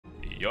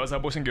Yo, what's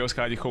up, boys and girls,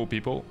 howdy ho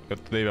people.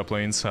 Today we're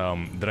playing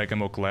some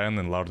Dragon Clan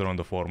and Lordaeron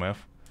the Foremath.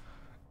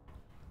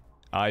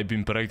 I've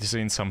been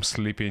practicing some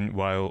sleeping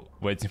while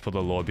waiting for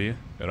the lobby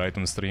right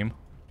on stream.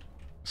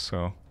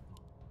 So,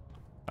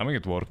 I mean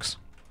it works.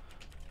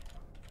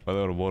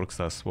 Whatever works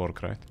does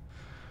work, right?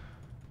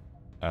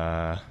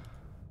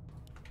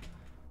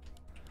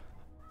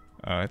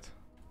 Alright.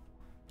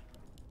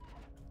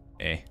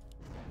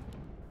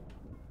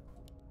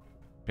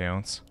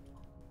 Bounce.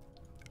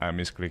 I'm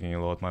misclicking a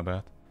lot, my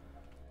bad.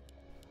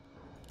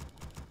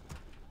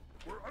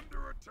 We're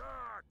under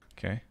attack.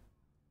 Okay.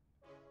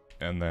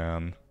 And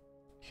then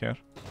here.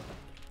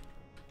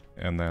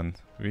 And then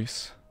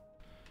this.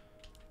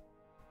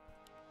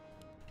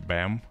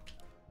 Bam.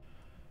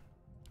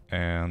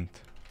 And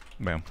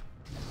bam.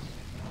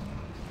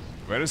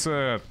 Where is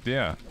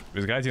yeah,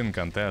 this guy didn't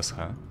contest,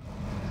 huh?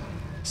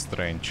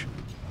 Strange.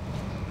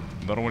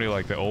 Normally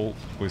like they all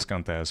please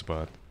contest,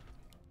 but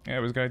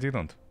yeah, this guy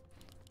didn't.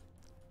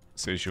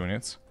 Siege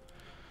units.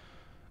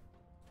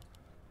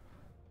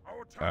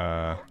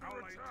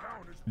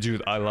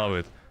 Dude, I love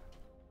it.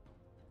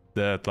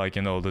 That, like,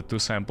 you know, the 2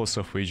 samples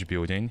of each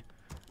building.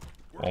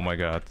 Oh my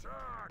god.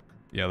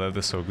 Yeah, that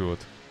is so good.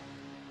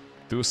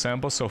 2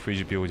 samples of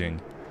each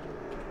building.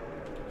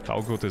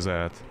 How good is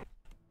that?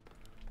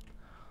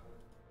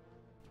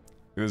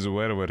 It is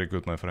very, very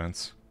good, my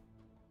friends.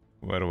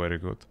 Very, very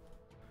good.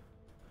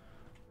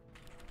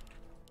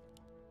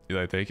 Did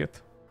I take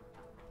it?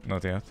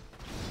 Not yet.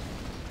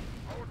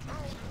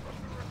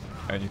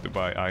 I need to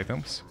buy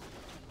items.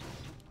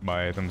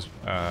 Buy items.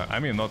 I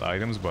mean, not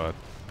items, but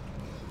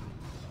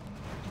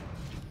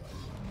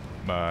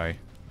buy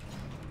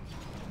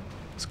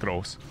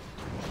scrolls.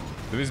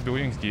 Do these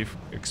buildings give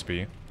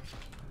XP?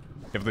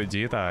 If they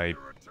did, I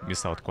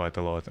missed out quite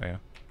a lot, yeah.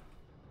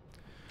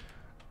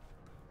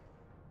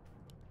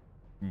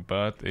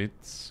 But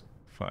it's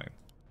fine.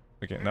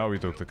 Okay, now we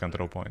took the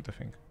control point, I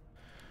think.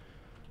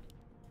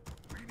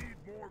 We need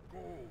more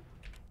gold.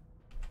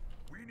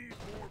 We need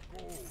more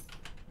gold.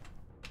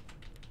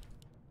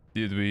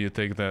 Did we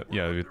take that?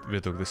 Yeah, we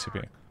took the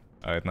CP.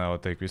 Alright, now I'll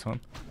take this one.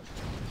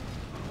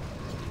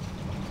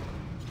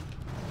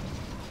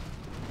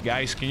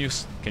 Guys, can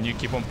you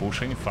keep on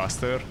pushing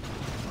faster?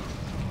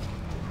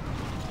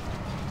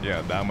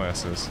 Yeah,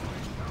 dumbasses.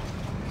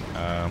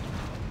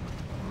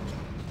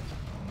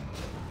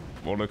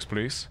 Warlocks,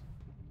 please.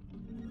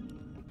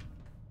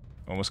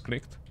 Almost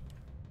clicked.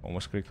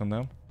 Almost clicked on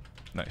them.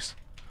 Nice.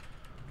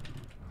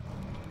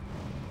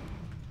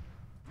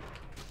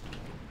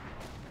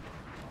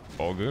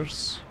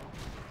 Ogres.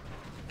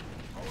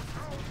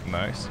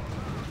 Nice.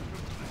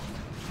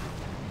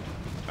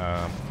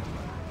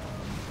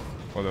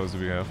 What else do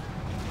we have?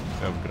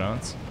 We have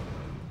grunts.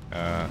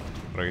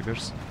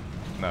 Raiders.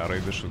 Nah,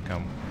 raiders should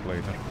come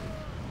later.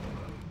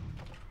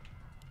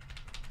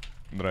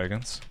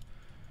 Dragons.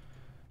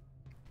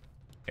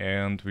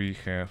 And we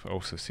have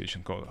also siege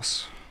and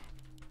Kodos.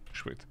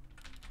 Sweet.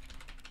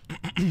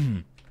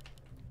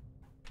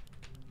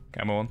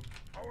 Come on.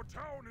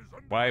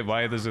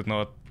 Why does it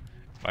not?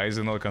 Why is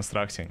it not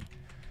constructing?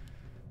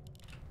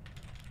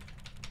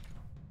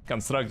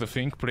 Construct the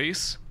thing,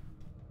 please.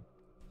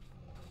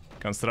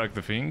 Construct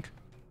the thing.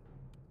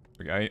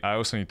 I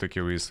also need to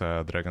kill this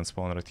dragon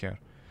spawn right here.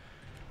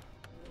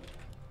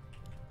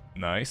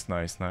 Nice,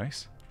 nice,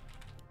 nice.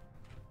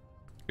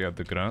 Got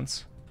the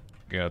grunts.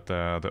 Got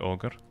the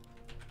ogre.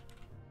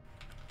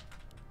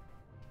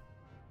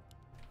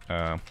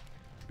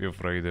 We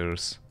have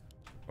raiders.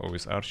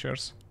 Always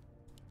archers.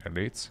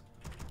 Elites.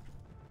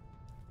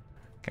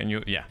 Can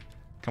you? Yeah.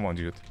 Come on,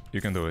 dude. You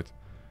can do it.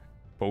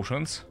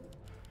 Potions.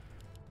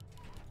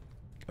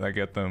 Can I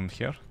get them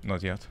here?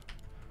 Not yet.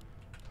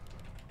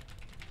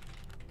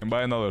 Can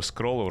buy another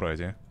scroll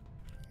already.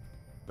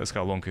 That's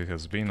how long it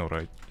has been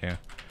already. Yeah.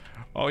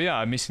 Oh yeah,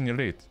 I'm missing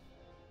elite.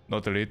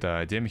 Not elite,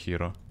 damn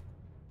hero.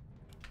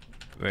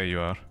 There you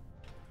are.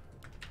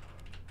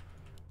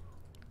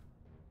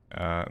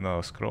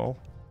 Another scroll.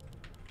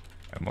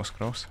 And more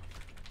scrolls.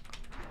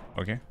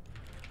 Okay.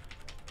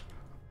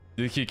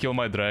 Did he kill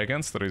my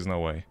dragons? There is no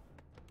way.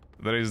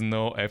 There is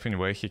no effing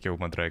way he killed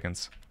my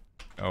dragons.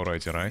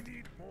 Alrighty,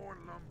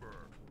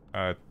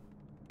 right.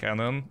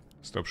 Cannon,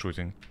 stop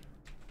shooting.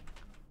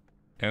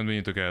 And we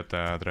need to get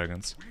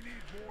dragons.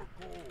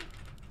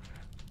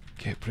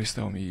 Okay, please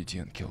tell me you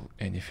didn't kill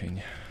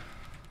anything.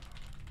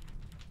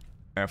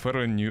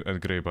 Fairly new at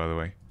grey, by the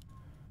way.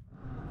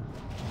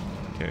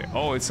 Okay.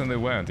 Oh, it's an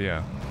event,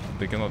 yeah.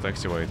 They cannot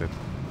activate it,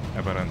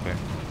 apparently.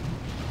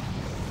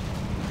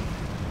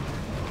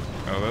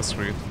 Oh, that's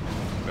sweet.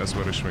 That's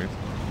very sweet.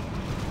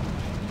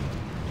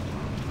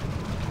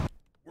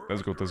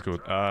 That's good, that's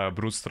good.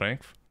 Brute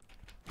strength.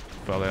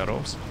 12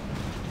 arrows.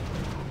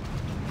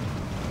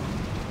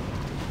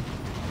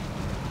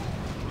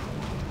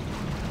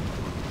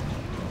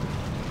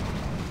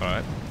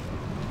 Alright.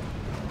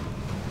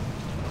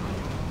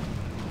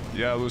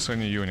 Yeah, I lose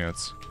any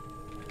units.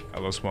 I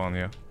lost one,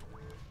 yeah.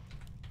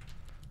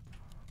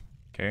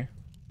 Okay.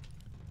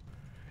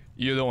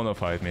 You don't wanna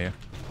fight me.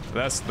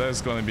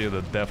 That's gonna be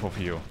the death of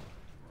you.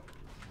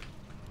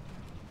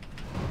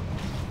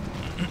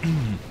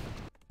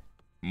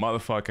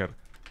 Motherfucker.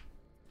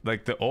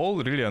 Like, they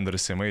all really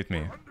underestimate me.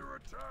 Under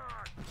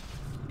attack.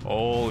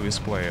 All these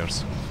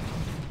players.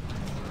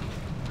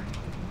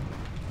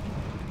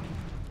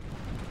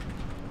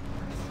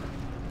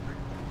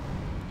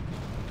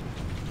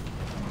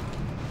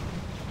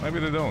 Maybe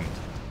they don't.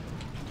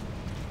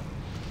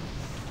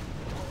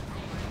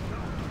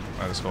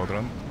 Minus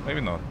Lordaeron. Maybe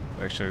not.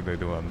 Actually, they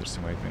do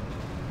underestimate me.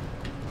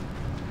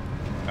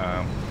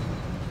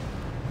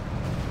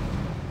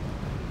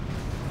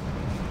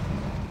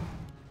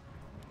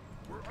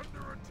 We're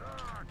under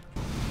attack.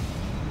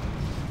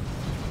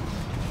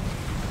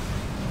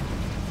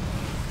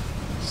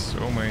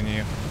 So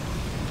many.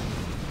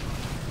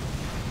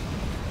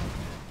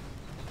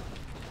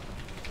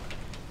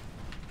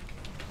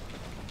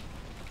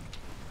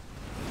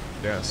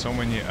 Yeah, so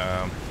many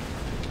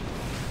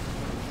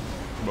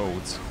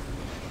boats.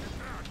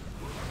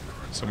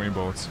 So many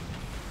boats.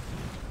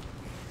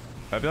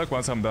 I feel like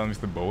once I'm done with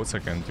the boats, I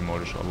can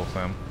demolish all of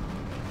them.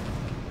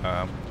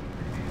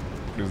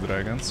 These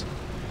dragons.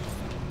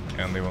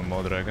 And even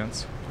more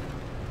dragons.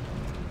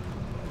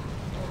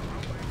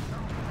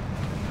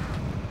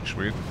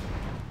 Sweet.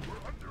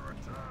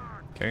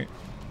 Okay.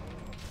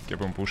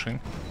 Keep on pushing.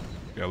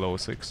 We are level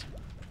 6.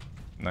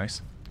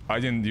 Nice. I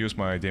didn't use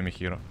my demi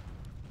hero.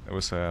 It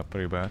was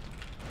pretty bad.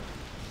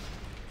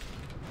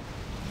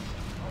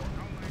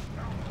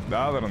 The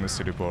other one is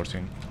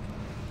teleporting.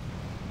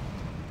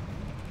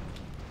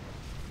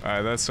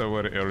 That's a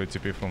very early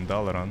TP from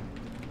Lordaeron.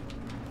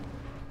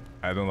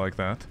 I don't like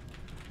that.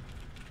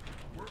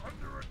 We're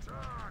under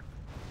attack.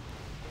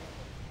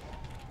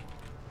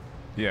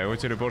 Yeah, what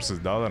teleports is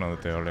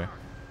Lordaeron that early.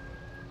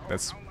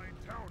 That's Allied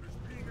town is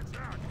being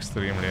attacked.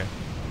 extremely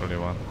early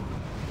one.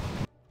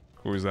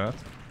 Who is that?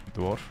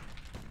 Dwarf?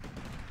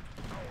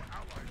 Our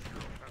allied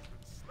hero has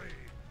been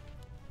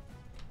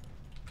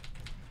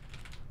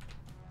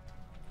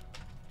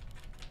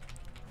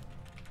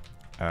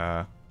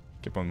slain.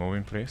 Keep on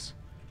moving, please.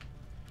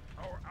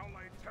 Our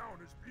allied town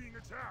is being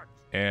attacked.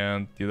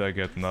 And did I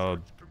get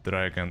another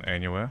dragon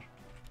anywhere?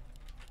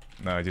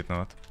 No, I did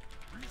not.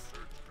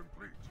 Research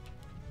complete.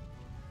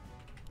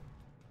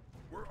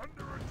 We're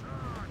under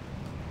attack.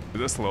 Is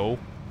that slow?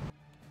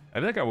 I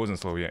think I wasn't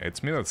slow, yeah.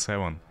 It's minute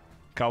 7.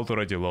 Cult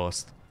already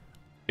lost.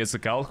 It's the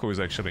cult who is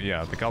actually...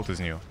 Yeah, the cult is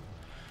new.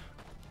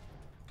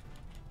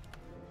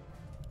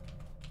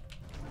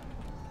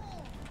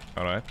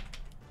 Alright.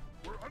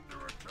 We're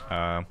under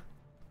attack.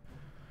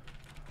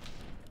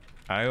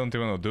 I don't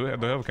even know. Do I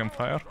have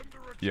campfire?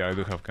 Yeah, I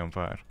do have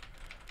campfire.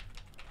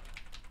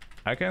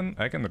 I can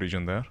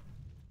regen there.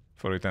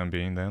 For the time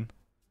being then.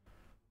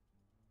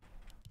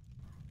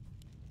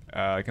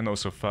 I can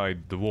also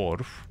fight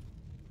dwarf.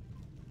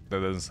 That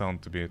doesn't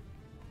sound to be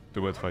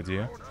too bad of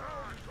idea. Our town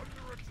is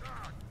under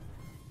attack.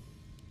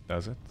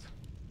 Does it?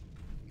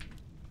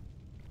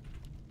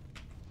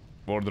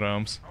 War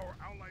drums. Our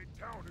allied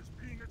town is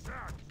being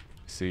attacked.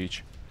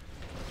 Siege.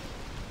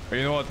 But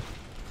you know what?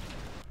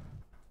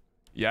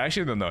 Yeah, I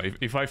actually don't know.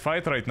 If I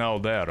fight right now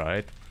there,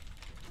 right?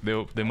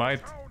 They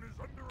might... Town is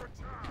under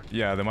attack.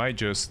 Yeah, they might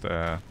just...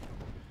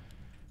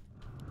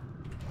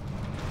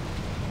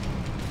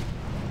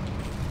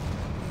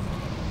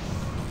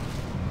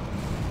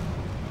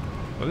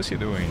 What is he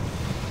doing?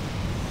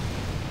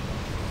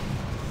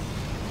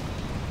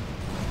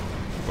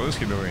 What is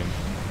he doing?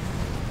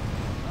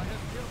 I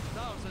have killed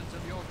thousands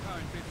of your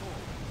kind before.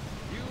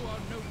 You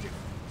are no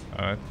different.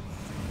 Alright.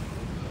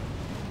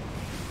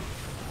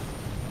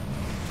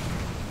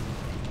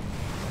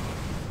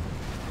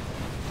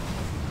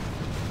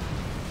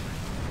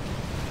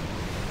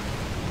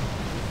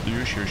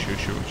 Huge.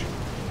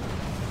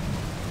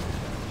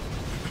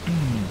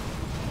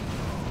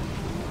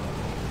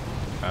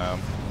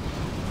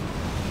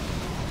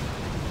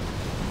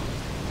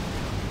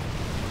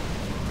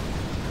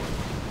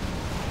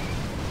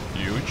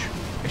 Huge.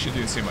 Actually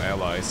didn't see my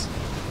allies.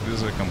 This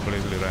is a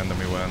completely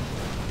random event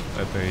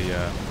that they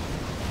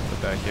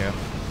attack here.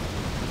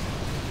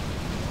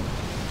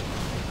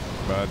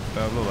 But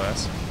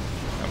nevertheless,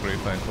 I'm pretty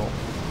thankful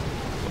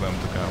for them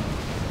to come.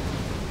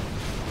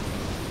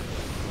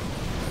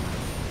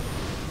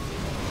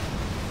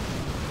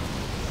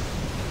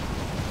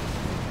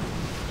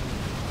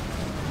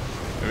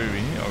 Maybe we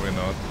or we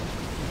not.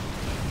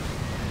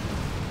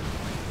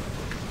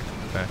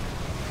 Okay.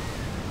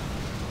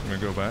 Let me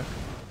go back.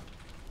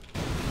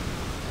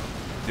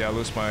 Yeah, I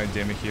lose my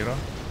Demi hero.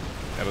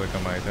 I look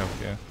at my item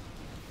here.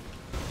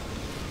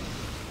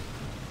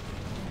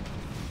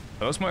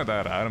 I lost my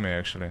entire army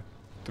actually,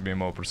 to be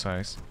more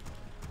precise.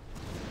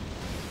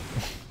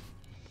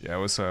 Yeah, it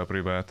was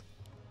pretty bad.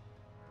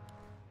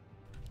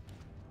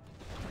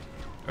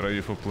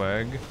 Ready for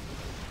plague?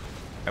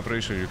 I'm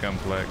pretty sure you can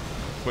plague.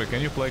 Wait,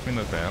 can you plague me in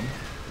the 10?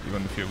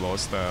 Even if you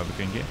lost the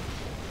thingy?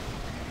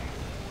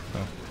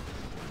 No.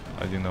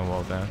 I didn't know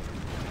about that.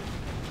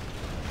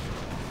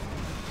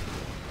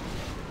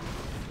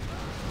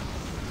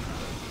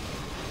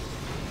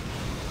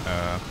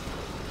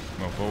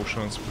 No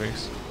potions,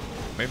 please.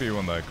 Maybe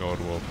even like Gold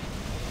Wolf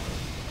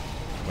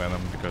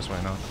Venom, because why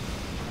not?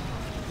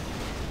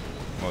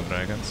 More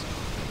dragons.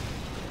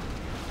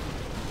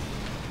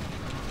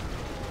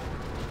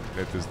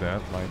 That is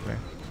dead, likely.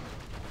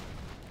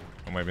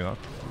 Or maybe not.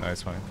 No,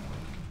 it's fine.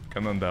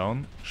 Cannon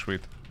down.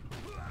 Sweet.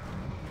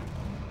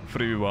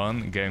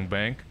 3v1,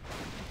 gangbang.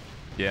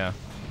 Yeah.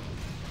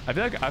 I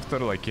feel like after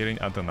like killing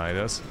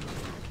Antonidas,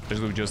 I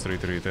should have just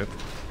retreated.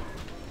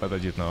 But I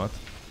did not.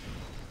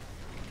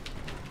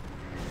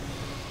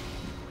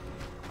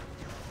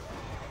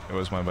 It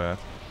was my bad.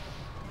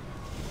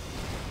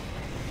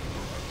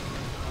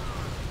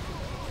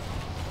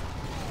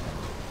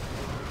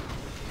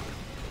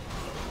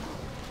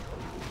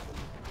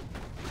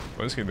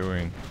 What is he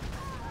doing?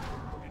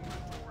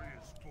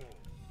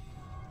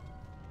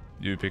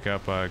 You pick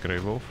up a Grey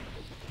Wolf?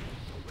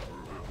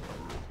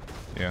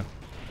 Yeah.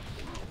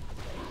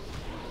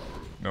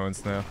 No,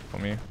 it's there for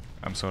me.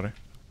 I'm sorry.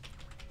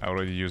 I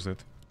already used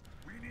it.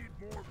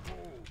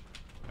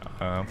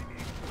 Do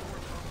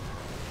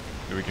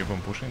we keep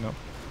on pushing? No.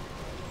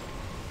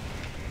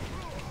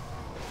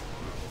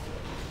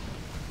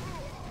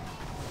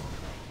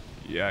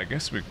 Yeah, I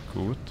guess we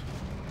could.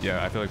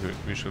 Yeah, I feel like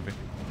we should be.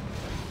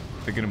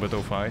 Taking a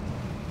battle fight.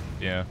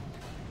 Yeah.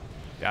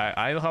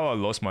 I have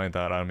lost my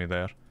entire army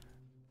there.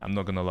 I'm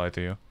not gonna lie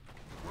to you.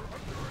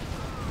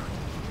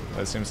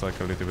 That seems like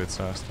a little bit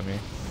sus to me.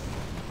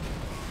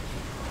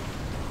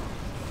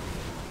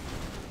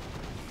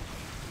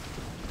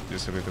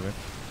 Just a little bit.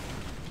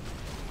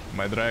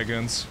 My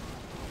dragons.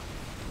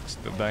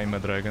 Still dying my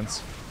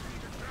dragons.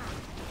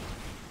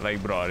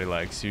 Like, bro,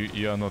 relax.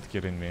 You are not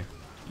kidding me.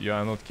 You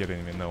are not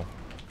kidding me, no.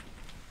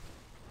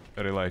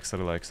 Relax,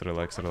 relax,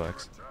 relax,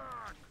 relax.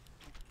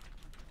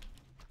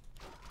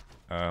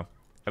 I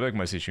feel like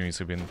my siege units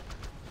have been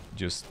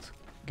just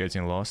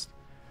getting lost.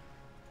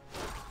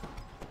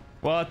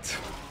 What?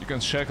 You can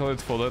shackle it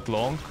for that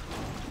long?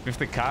 With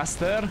the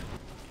caster?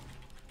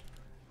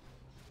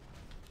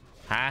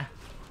 Huh?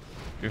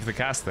 With the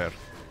caster?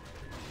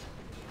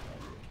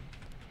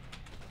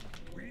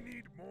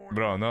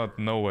 Bro,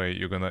 no way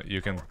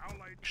you can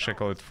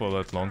shackle it for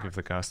that long with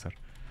the caster.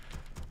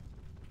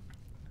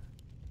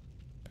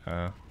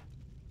 Oh,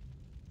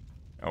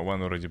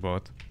 one already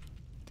bought,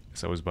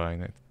 so I was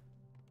buying it.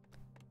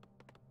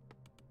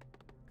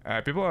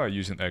 People are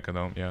using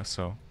Ecodome, yeah,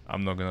 so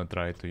I'm not gonna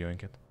try to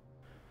yoink it.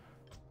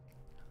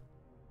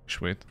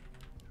 Sweet.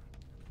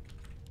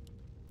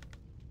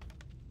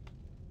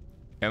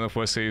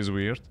 NFSA is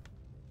weird.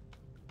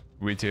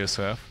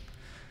 VTSF.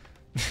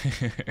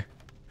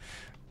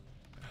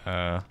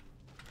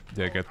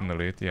 Did I get an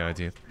elite? Yeah, I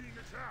did.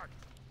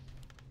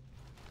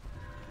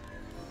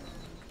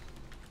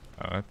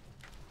 Alright.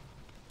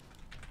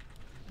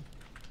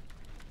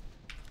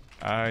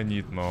 I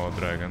need more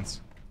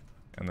dragons.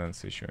 And then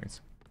siege units.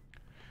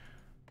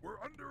 We're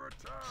under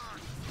attack.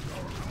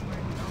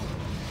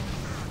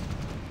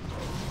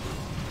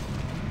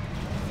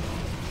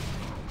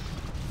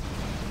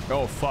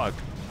 Oh fuck.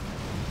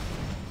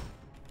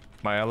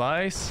 My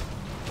allies?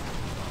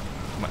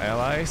 My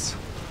allies?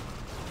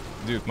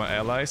 Dude, my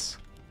allies?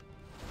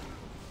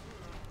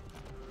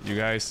 You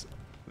guys...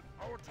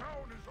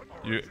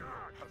 You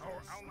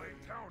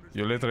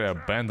literally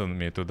abandoned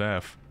me to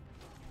death.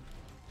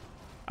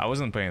 I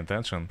wasn't paying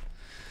attention.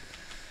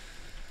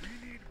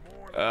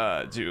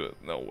 Dude,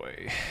 no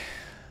way.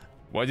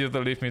 Why did they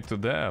leave me to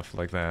death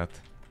like that?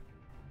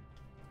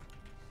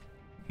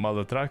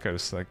 Mother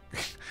truckers, like...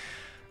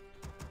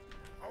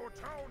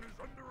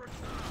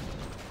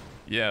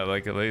 Yeah,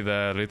 like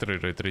they're literally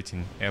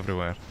retreating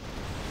everywhere.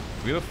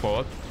 We have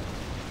fought.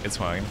 It's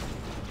fine.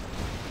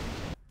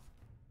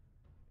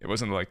 It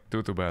wasn't like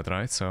too bad,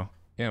 right? So,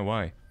 yeah,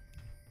 why?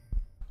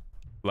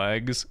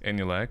 Lags?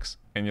 Any lags?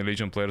 Any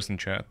Legion players in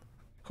chat?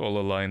 Whole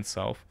Alliance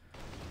South.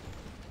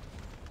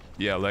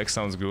 Yeah, lag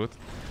sounds good.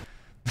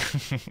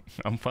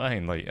 I'm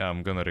fine, like,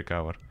 I'm gonna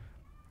recover.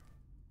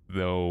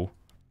 Though,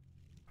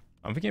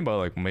 I'm thinking about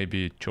like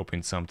maybe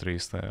chopping some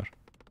trees there.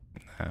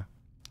 Nah,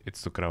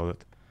 it's too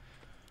crowded.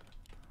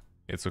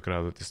 It's too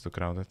crowded, it's too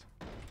crowded.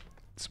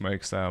 Let's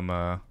make some,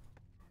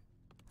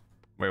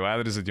 Wait, why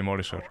there is a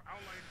demolisher?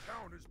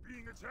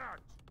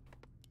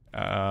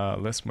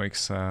 Let's make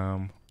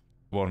some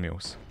war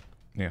mules.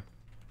 Yeah.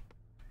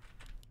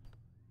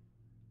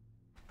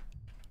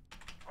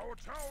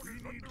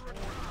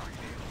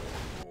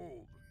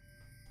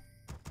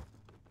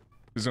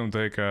 Who's gonna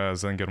take a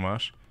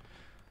Zangermash?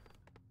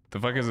 The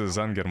fuck is a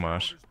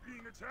Zangermash?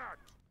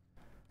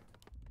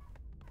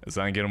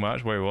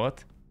 Zangermash? Wait,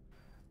 what?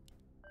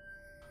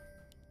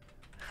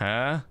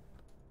 Huh?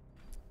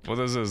 What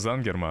is a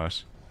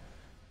Zangermash?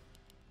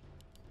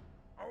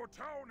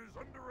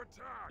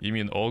 You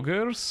mean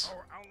ogres?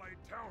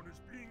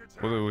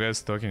 What are you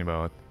guys talking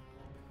about?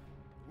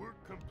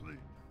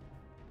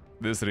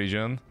 This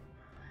region?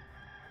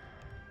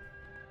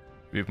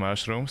 With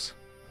mushrooms?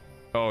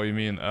 Oh, you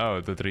mean,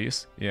 oh, the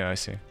trees? Yeah, I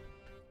see.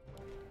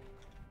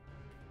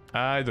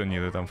 I don't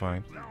need it, I'm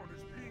fine.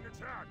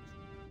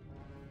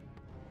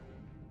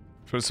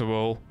 First of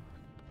all,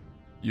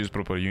 use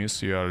proper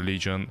units. You are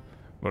Legion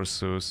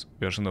versus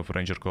version of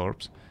Ranger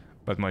Corps,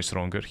 but much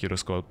stronger. Hero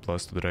Squad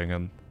plus 2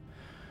 Dragon.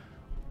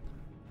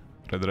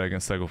 The dragon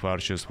stack of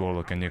archers,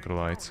 warlock, and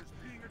necrolytes.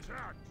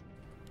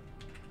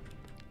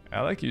 I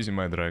like using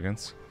my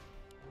dragons.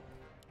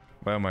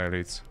 Where are my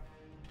elites?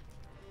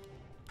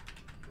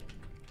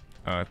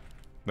 Alright,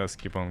 let's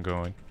keep on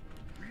going.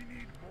 We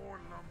need more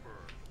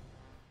lumber.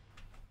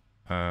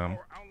 Um,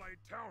 Our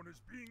allied town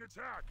is being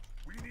attacked.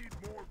 We need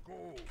more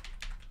gold.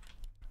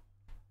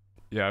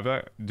 yeah,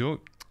 but do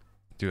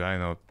I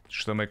know?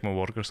 Should I make more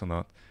workers or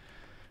not?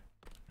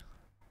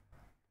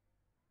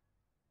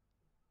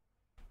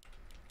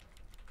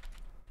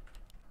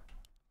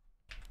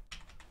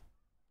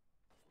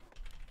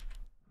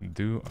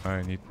 Do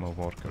I need more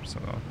workers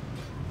or not?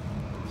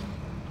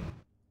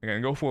 I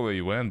can go for the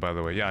event, by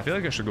the way. Yeah, I feel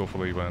like I should go for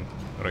the event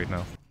right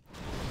now.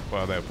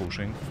 While they're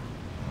pushing.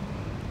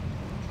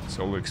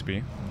 Solo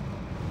XP.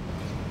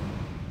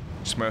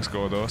 Smash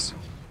Godos.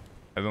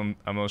 I'm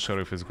not sure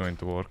if it's going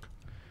to work.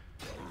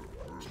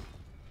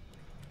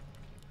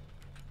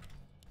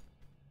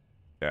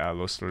 Yeah, I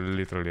lost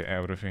literally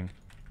everything.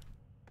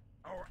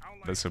 Our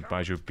allied That's a town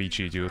bunch is of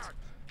peachy being dude.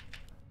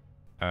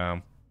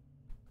 attacked.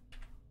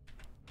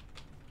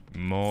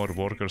 More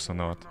workers or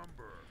not?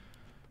 Lumber.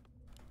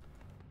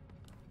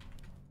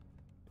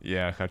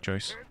 Yeah, hard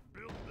choice. Can't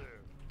build there.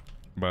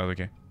 But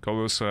okay.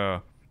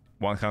 Colossus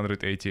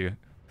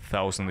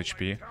 180,000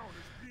 HP. Town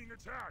is being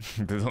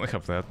attacked. They don't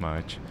have that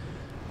much.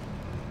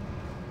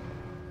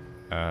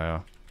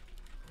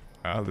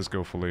 Let's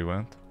go for the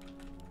event.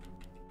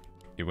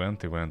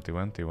 Event.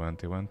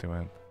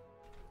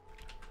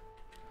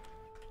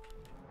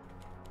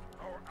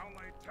 Our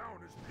allied town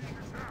is being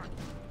attacked.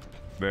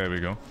 There we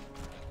go.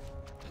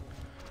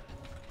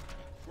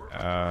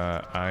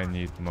 I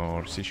need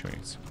more siege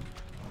units.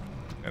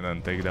 And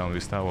then take down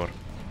this tower.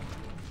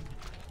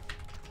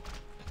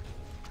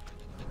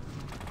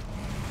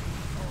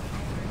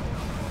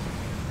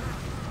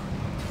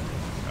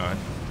 Alright.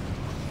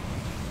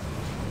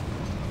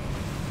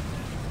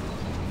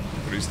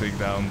 Please take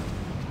down.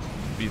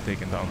 Be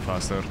taken down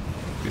faster.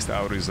 This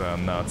tower is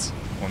nuts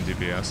on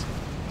DPS.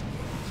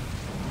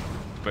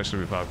 Especially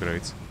with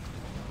upgrades.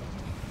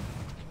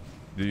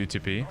 Do you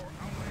TP?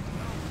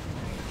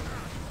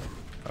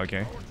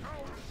 Okay.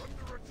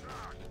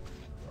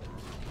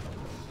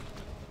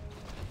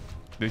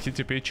 Did he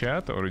TP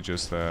chat or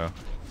just I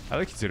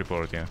like his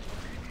report, yeah.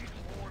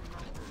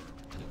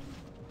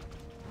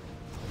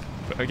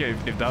 But okay,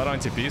 if Daran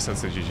TPs,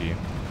 that's a GG.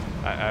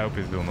 I hope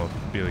it will not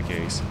be the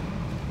case.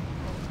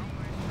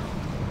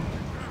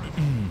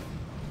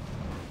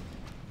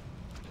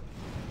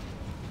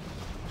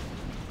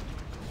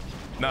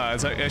 No,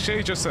 it's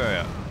actually just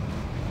a...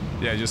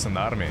 Yeah, just an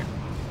army.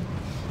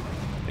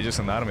 It's just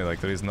an army, like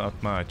there is not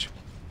much.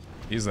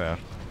 Is there?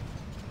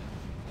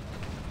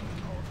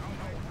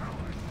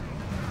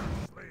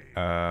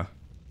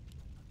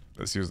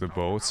 Let's use the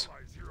boats.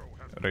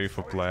 Ready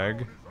for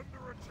plague.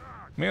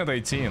 Minute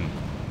 18.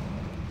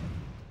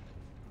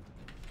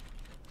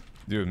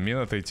 Dude,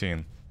 minute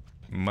 18.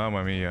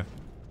 Mamma mia.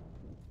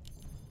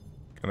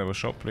 Can I have a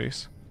shop,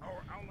 please?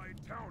 Our allied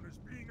town is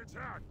being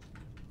attacked.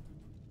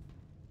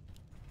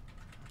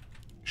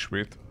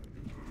 Sweet.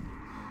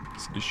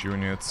 Siege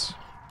units.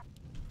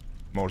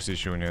 More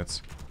siege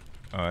units.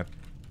 Alright.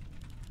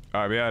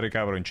 We are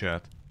recovering,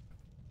 chat.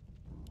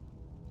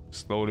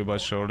 Slowly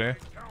but surely.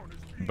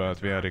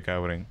 But we are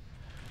recovering.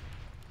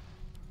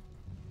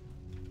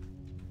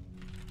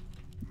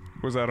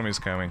 Whose army is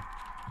coming?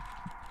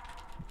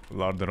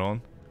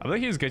 Lordaeron. I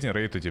think he's getting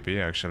ready to TP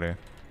actually.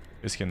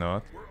 Is he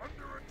not?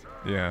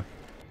 Yeah.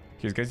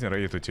 He's getting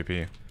ready to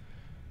TP.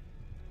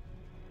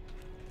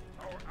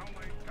 Our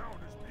allied town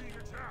is being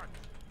attacked.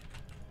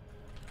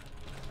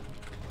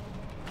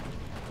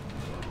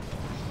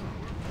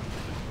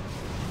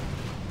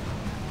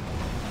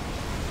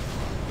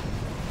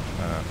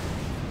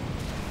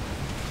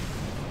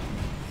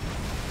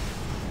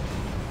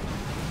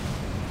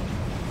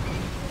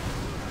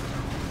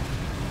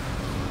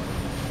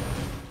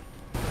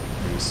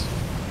 Please.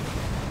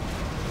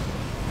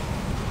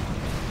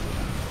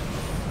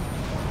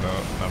 No,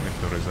 nothing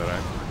to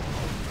resurrect.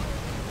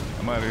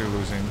 Am I really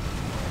losing?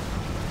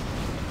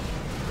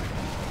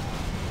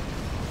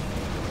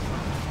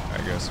 I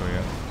guess so,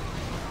 yeah.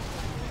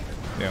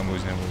 Yeah, I'm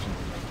losing.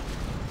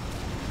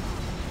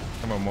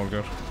 Come on,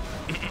 Morgar.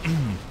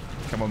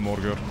 Come on,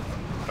 Morgar.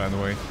 Run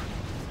away.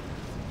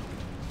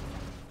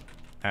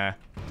 Ah.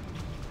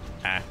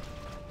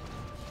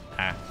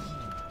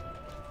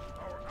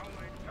 Our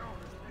allied town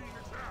is being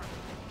attacked.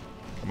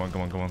 Come on.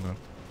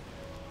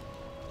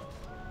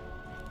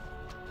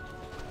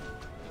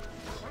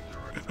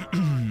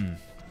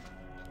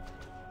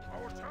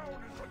 Our town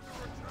is under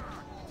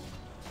attack.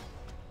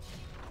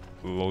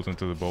 Load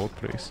into the boat,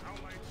 please.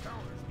 Allied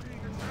town is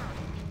being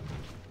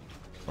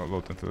attacked. Oh,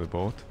 load into the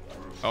boat.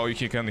 Oh,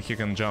 he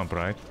can jump,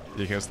 right?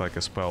 He has like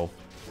a spell.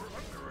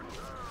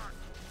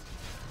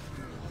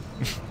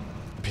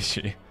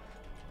 Bitchy.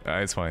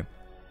 It's fine.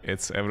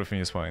 Everything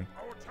is fine.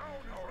 Our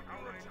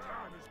allied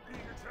town is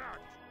being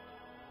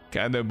attacked.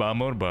 Kinda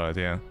bummer, but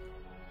yeah.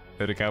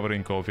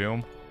 Recovering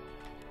copium.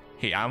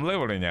 Hey, I'm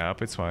leveling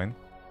up, it's fine.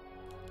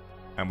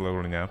 I'm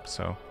leveling up,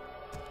 so...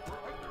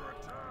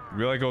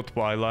 Will I go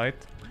Twilight?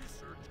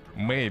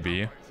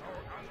 Maybe.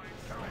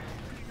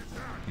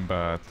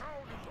 But...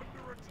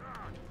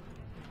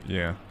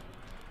 yeah.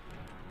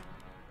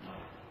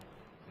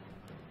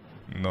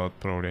 Not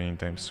probably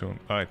anytime soon.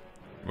 Alright,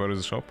 where is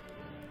the shop?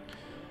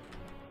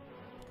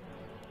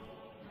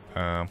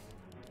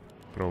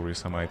 Probably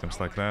some items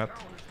like that.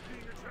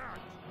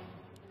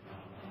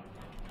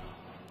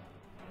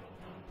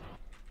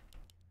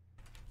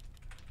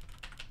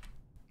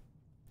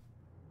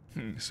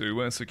 So he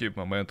wants to keep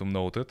momentum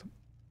noted.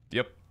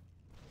 Yep.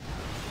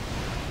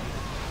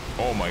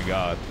 Oh my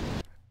god.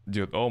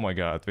 Dude, oh my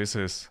god, this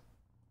is...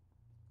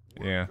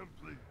 yeah.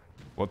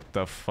 What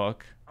the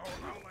fuck?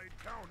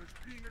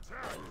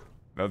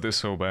 That is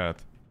so bad.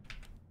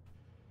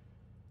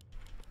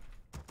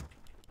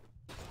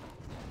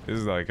 This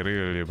is like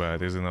really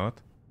bad, is it not?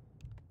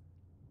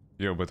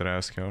 Yo,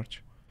 betrayal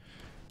scourge.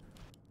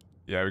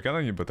 Yeah, we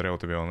kinda need betrayal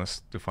to be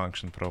honest, to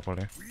function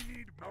properly.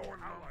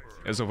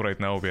 As of right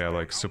now, we are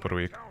like super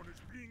weak.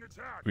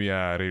 We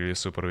are really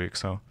super weak,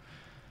 so...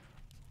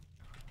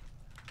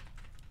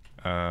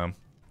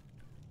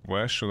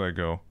 where should I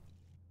go?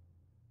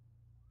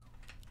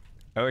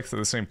 Alex at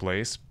the same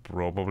place,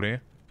 probably.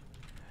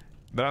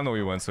 There are no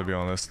events, to be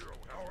honest.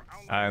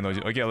 I know.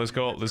 Okay, let's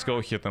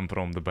go hit them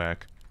from the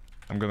back.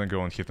 I'm gonna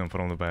go and hit them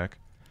from the back.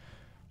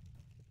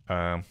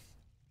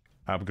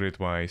 Upgrade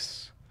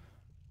wise,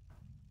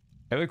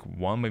 I like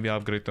one maybe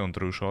upgrade on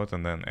true shot,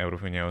 and then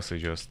everything else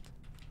is just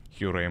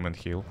heal aim and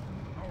heal.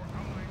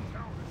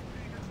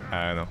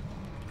 I know.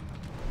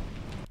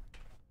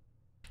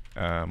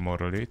 More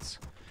elites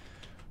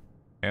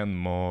and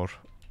more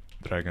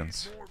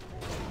dragons.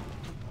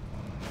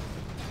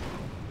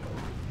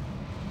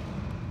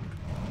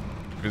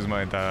 With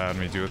my entire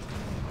army, dude.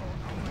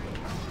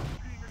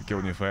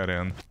 Killed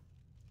Nefarian.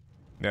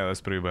 Yeah,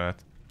 that's pretty bad.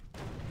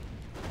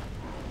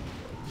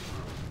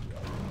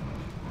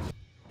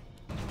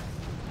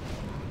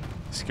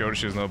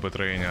 Scourge is not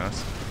betraying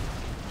us.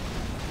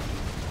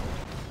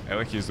 I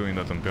like he's doing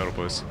that on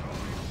purpose.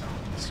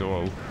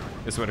 So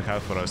it's very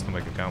hard for us to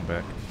make a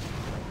comeback.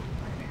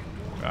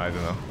 I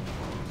don't know.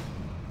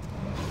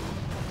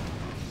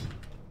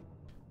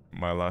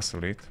 My last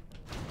elite.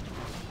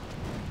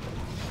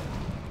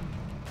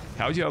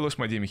 How did I lose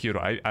my demon hero?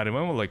 I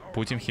remember like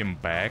putting him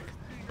back,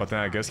 but then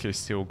I guess he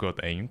still got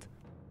aimed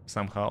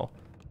somehow.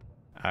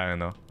 I don't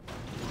know.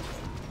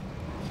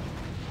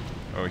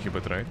 Oh, he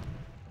betrayed.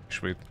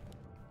 Sweet.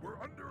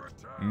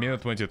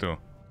 Minute 22.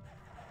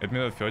 At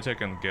minute 30 I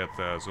can get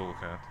Zulu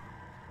hat.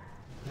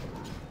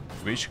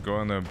 Which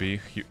gonna be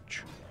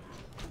huge.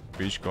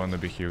 Which gonna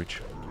be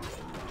huge.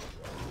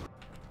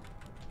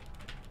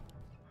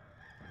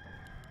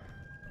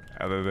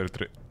 Are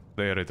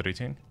they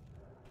retreating?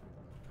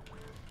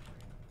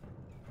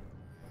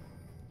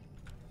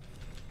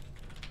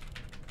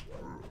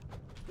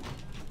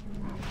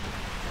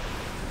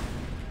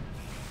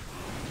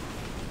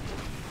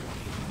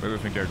 Where do you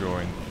think you're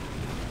going?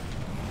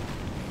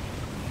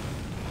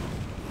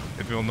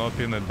 It will not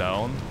pin it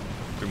down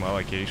to my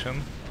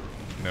location.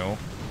 No.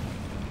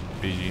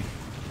 PG.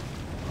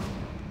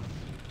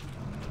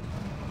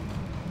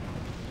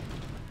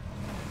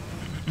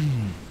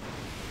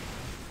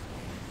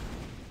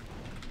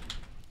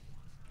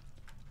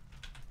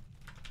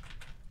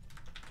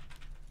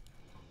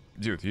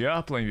 Dude, you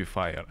are playing with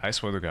fire. I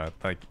swear to God.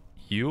 Like,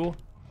 you,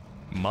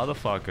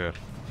 motherfucker,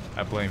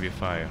 are playing with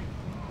fire.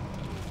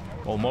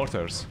 All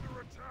mortars.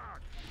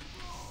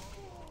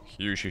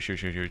 Huge, huge,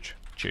 huge, huge.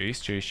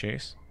 Chase, chase,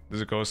 chase.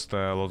 Does it cost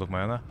a lot of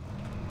mana?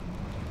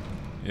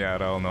 Yeah,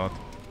 I'll not.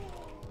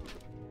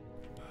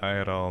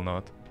 I'll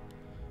not.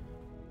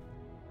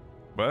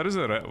 Where is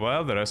where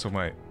are the rest of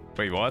my...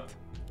 Wait, what?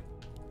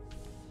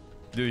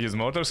 Dude, his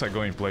mortars are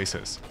going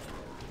places.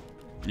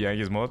 Yeah,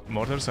 his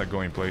mortars are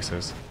going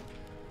places.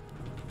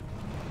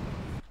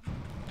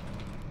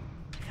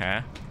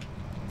 Huh?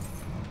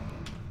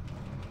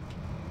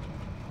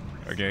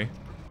 Okay.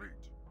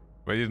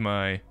 Where did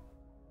my...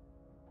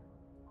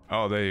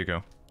 Oh, there you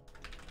go.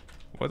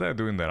 What are you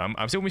doing there?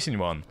 I'm still missing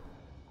one.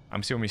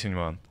 I'm still missing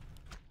one.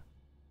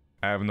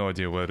 I have no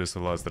idea where is the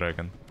last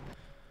dragon.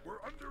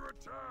 We're under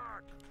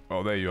attack.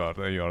 Oh, there you are,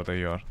 there you are, there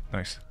you are.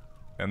 Nice.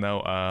 And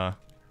now,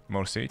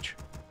 more siege.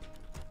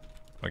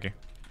 Okay,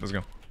 let's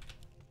go.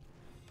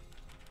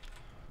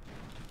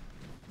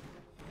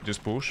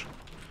 Just push.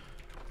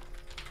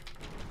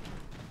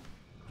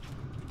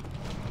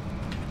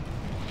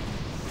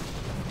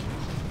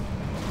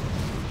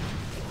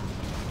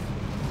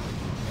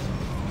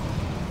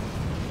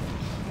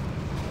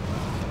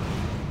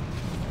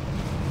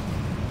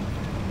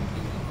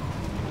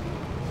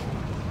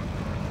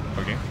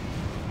 Okay.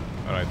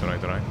 Alright.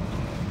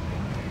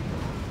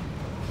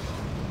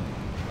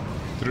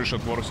 True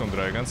shot works on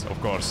dragons, of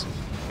course.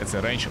 It's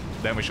a range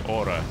damage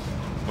aura.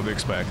 What do you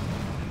expect?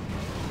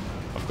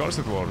 Of course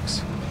it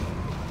works.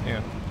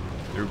 Yeah.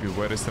 It would be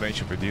very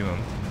strange if it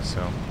didn't,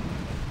 so...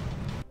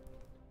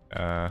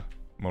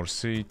 more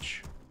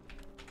siege.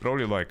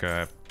 Probably like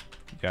yeah,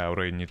 I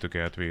already need to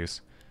get with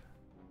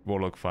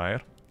Warlock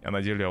Fire. And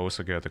ideally I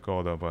also get a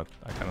Coda, but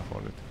I can't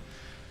afford it.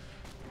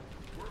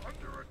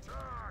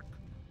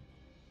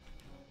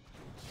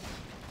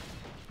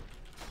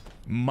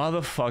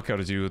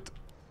 Motherfucker, dude.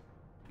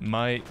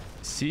 My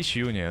siege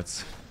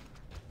units.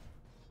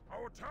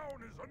 Our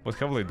town is under What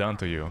have they done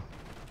to you?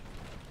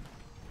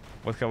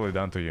 What have they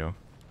done to you?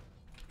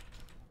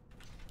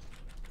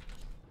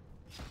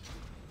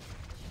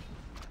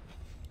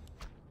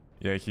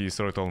 Yeah, he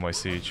destroyed all my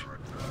siege.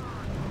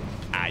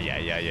 Ay,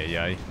 ay, ay, ay,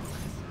 ay.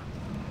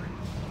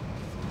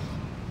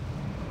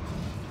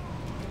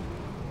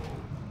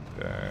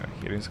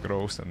 Healing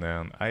scrolls, and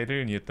then I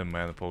really need the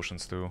mana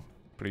potions too.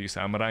 Please,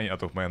 I'm running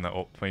out of mana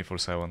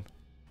 24/7.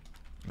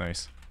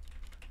 Nice.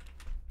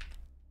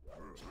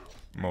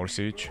 More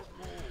siege.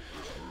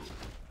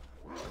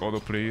 Godo,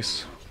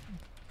 please.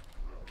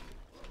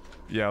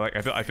 Yeah, like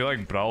I feel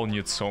like Brawl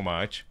needs so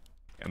much,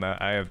 and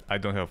I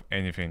don't have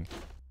anything.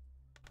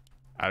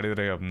 I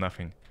literally have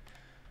nothing.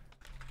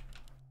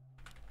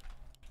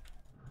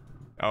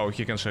 Oh,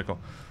 he can shackle.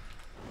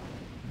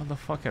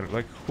 Motherfucker,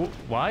 like who?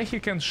 Why he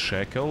can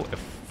shackle a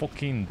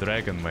fucking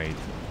dragon maid?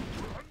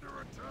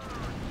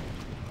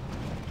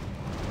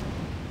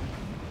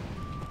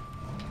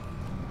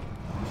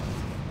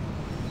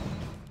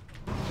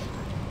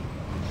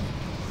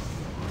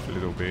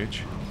 Little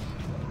bitch.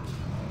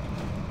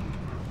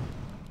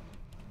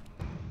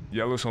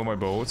 Yeah, I lose all my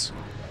boats.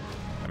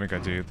 I think I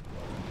did.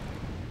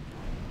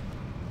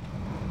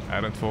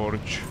 Iron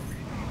Forge.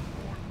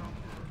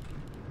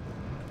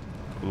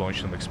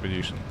 Launch an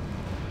expedition.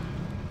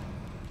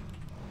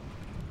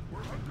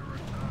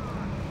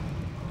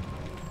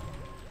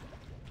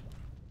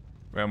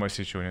 Where are my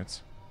siege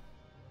units?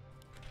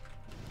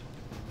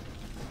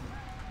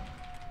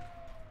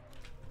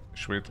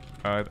 Sweet.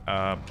 Alright,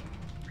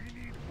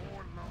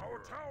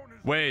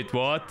 wait,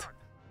 what?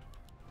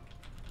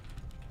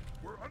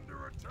 We're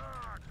under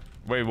attack.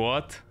 Wait,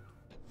 what?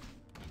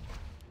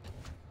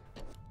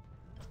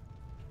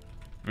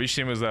 Which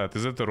team is that?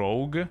 Is it a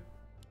rogue?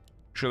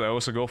 Should I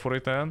also go for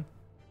it then?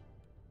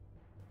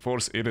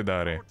 Force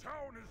Illidari. Our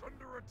town is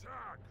under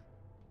attack.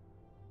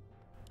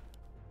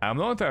 I'm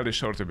not entirely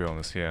sure, to be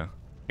honest, yeah.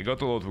 I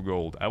got a lot of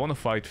gold. I wanna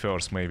fight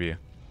first, maybe.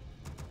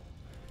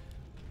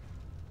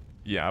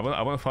 Yeah,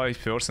 I wanna fight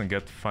first and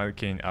get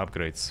fucking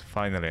upgrades,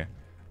 finally.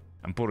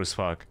 I'm poor as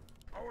fuck.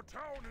 Our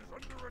town is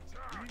under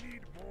attack. We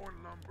need more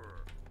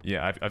lumber.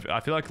 Yeah, I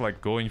feel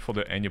like going for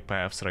the any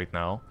paths right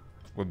now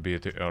would be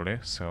too early,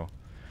 so...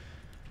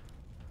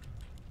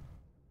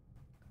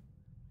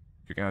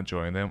 You cannot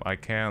join them. I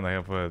can, I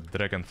have a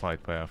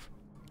Dragonflight path.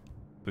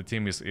 The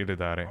team is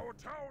Illidari, Our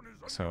town is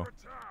under so...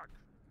 attack.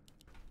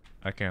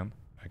 I can.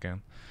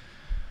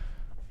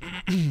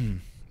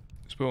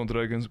 Spell on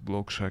dragons,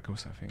 block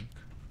shackles, I think.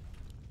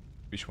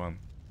 Which one?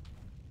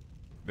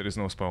 There is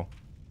no spell.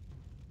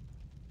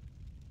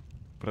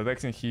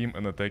 Protecting him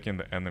and attacking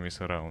the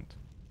enemies around.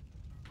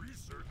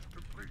 Research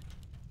complete.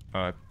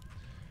 Alright.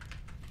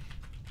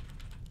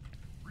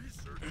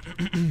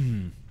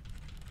 Research.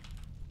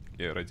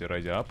 Yeah,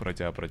 ready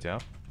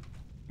up.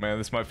 Man,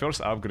 it's my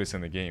first upgrades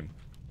in the game.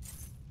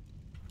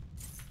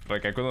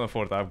 Like, I couldn't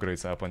afford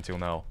upgrades up until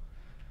now.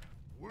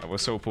 I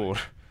was so poor.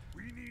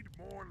 We need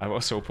more I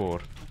was so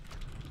poor.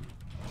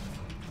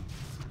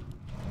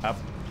 Up.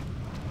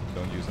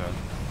 Don't use that.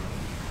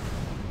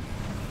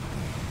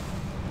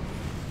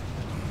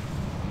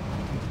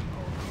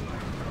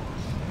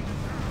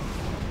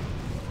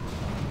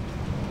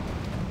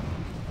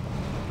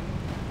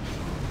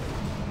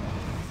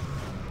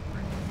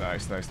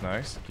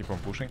 Nice. Keep on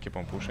pushing.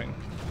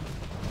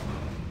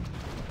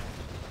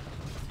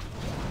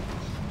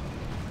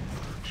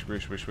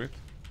 Sweet.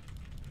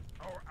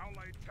 Our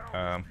allied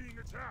town is being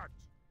attacked.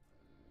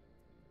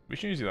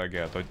 Which news did I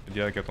get? Or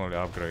did I get only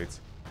upgrades?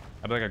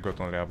 I think I got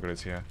only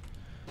upgrades here.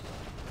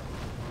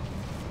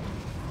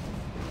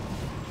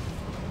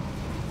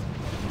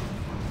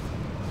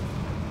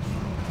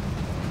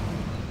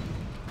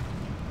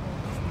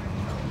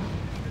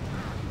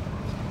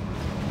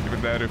 If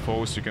it's there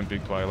Reforged, you can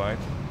pick Twilight.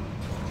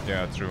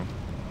 Yeah, true.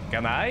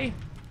 Can I?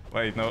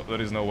 Wait, no,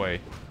 there is no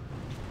way.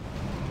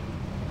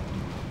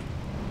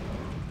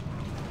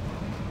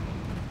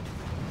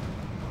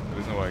 There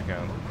is no way I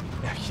can.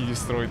 Yeah, he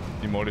destroyed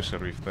Demolisher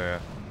with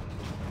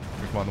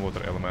one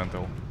water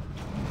elemental.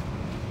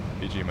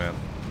 GG, man.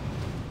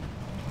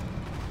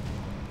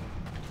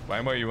 Why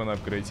am I even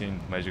upgrading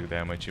magic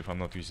damage if I'm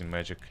not using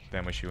magic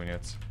damage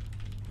units?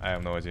 I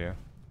have no idea.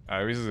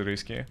 This is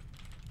risky,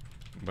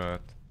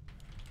 but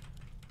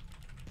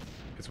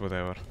it's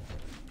whatever.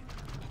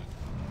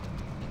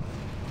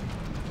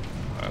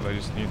 I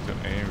just need to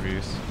aim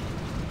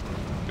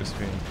this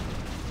thing.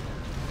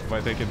 If I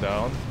take it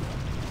down,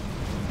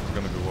 it's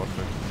gonna be worth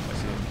it. I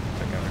see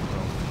the coming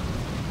from.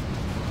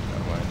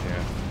 Never mind,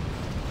 yeah.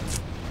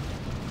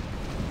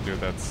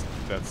 Dude,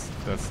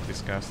 that's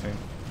disgusting.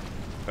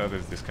 That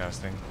is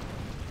disgusting.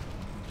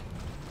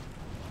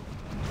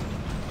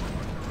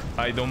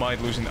 I don't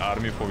mind losing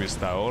army for this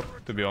tower,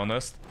 to be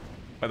honest.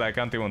 But I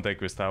can't even take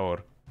this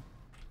tower.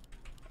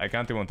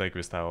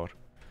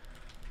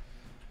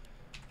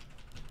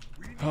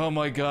 Oh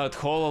my god,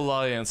 whole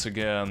alliance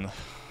again.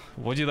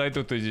 What did I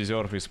do to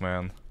deserve this,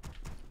 man?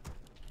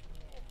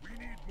 We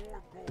need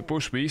more gold. To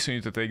push beast, you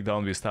need to take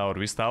down this tower.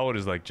 This tower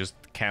is like just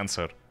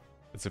cancer.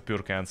 It's a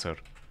pure cancer.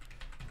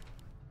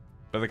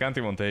 But I can't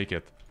even take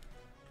it.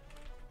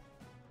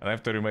 And I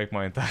have to remake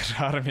my entire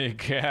army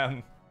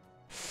again.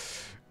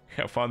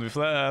 Have fun with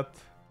that.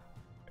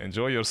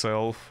 Enjoy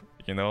yourself.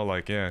 You know,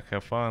 like, yeah,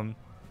 have fun.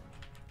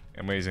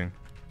 Amazing.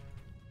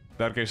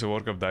 Dark Age of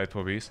Warcraft died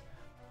for this.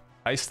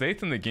 I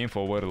stayed in the game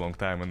for a very long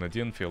time and I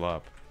didn't fill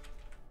up.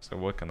 So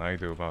what can I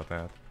do about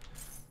that?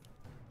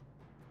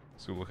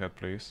 Zulu head,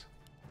 please.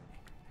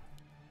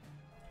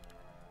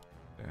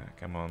 Yeah,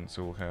 come on,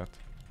 Zulu head.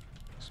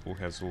 Zulu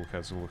head, Zulu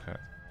head, Zulu head.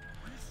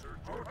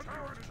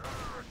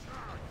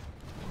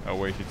 Oh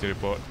wait, he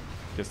teleport.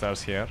 He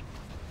starts here.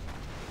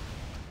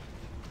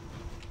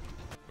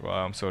 Well,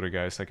 I'm sorry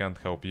guys, I can't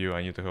help you,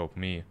 I need to help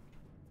me.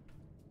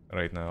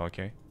 Right now,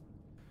 okay?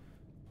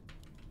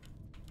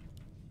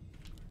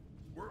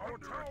 Our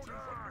town is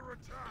under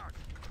attack.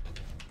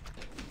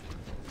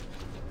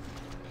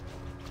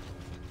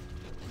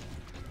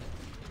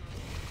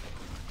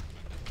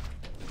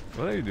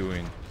 What are you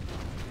doing?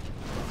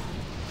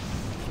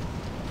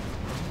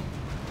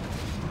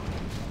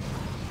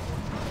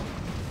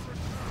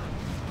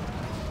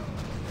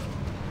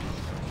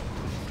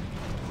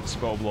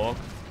 Spell block.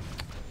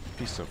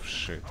 Piece of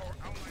shit. Our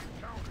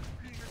allied town is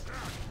being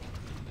attacked.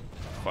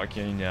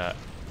 Fucking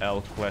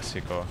El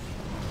Clasico.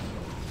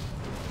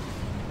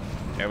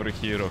 Every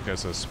hero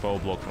has a spell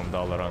block from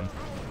Lordaeron.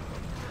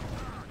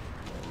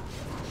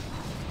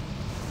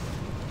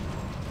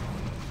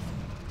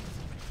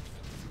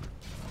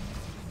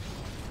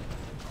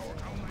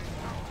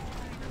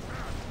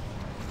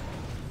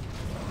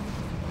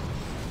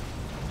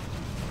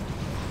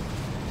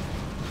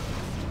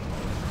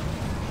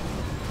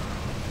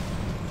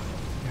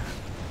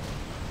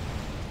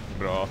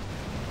 Bro.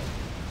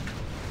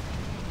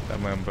 The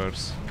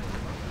members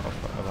of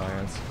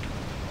Alliance.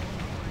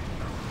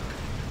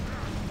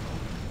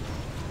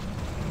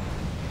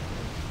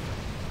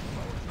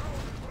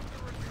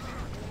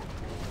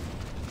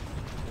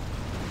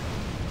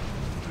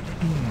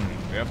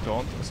 You have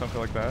taunt or something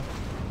like that? I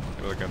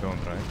feel like I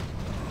don't, right?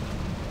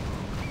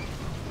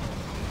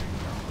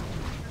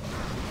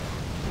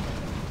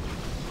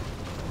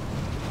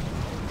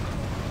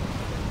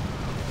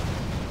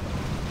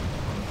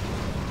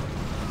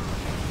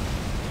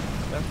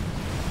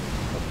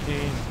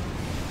 Okay.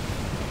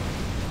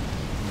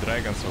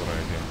 Dragons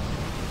already.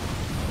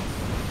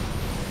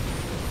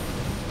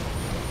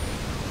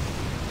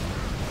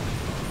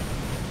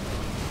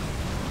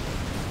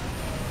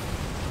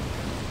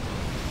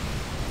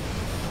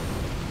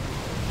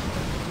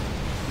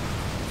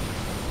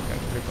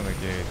 Click on the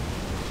gate.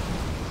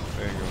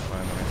 There you go,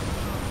 finally.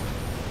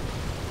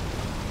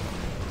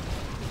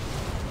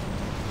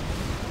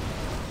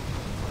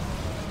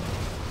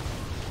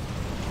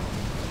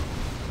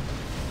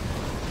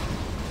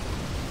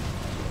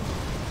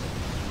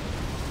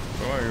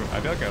 Oh, I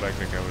feel like I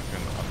right-click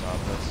everything on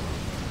this.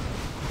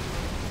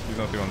 He's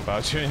not even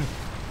budging.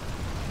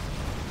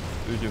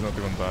 He's not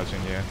even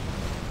budging, yeah.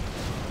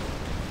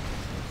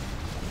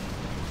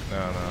 No,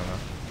 no, no.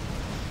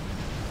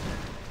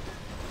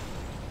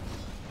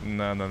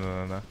 No, no, no,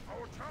 no, no.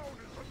 Our town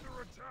is under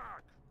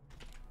attack.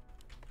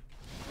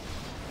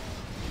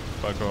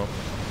 Fuck off.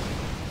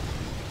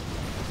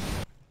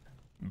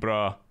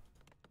 Bruh.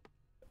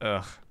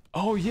 Ugh.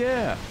 Oh,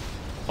 yeah!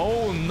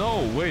 Oh,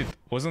 no, wait.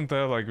 Wasn't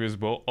there like this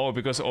boat? Oh,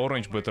 because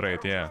orange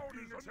betrayed, yeah.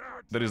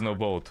 There is no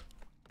boat.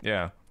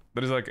 Yeah.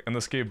 There is like an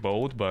escape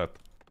boat, but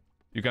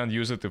you can't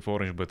use it if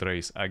orange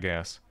betrays, I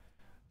guess.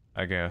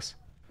 I guess.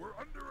 We're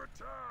under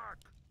attack.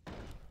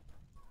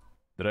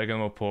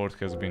 Dragonmore port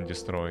has been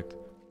destroyed.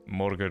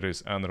 Morgar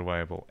is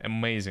unreliable.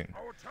 Amazing.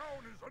 Our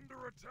town is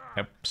under attack.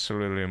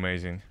 Absolutely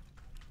amazing.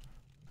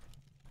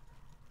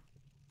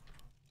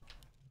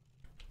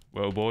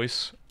 Well,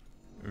 boys,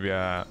 we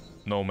are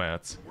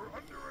nomads. We're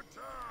under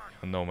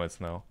attack. Nomads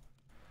now.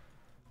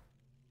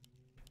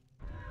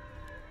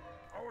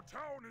 Our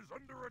town is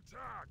under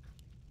attack.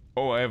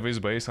 Oh, I have this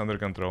base under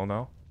control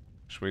now.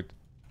 Sweet.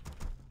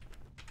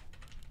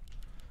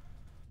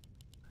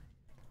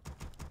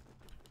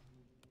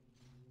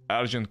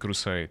 Argent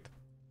Crusade.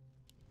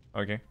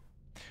 Okay.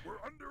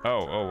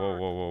 Oh,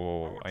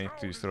 oh. I need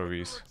to destroy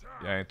these.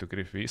 Yeah, I need to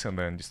creep these and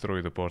then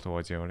destroy the portal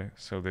ideally,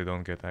 so they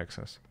don't get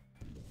access.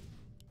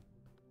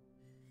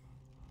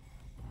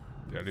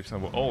 Yeah, leave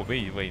some. Oh,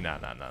 wait, nah.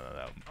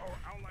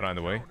 Run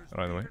away.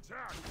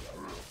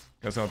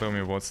 Guys, now tell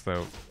me what's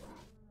the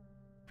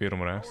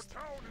firm rest.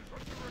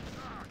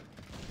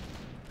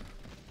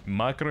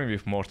 Macroing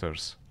with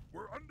mortars.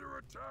 We're under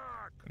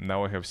attack.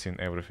 Now I have seen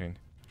everything.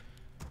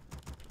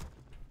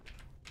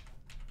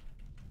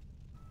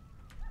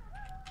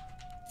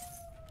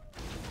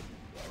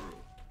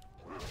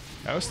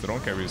 How strong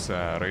are these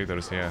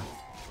raiders here?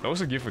 They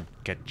also give a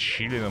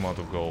gajillion amount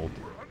of gold.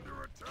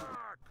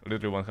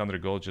 Literally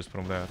 100 gold just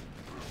from that.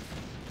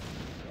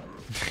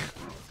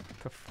 What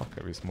the fuck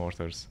are these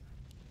mortars?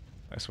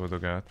 I swear to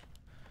God.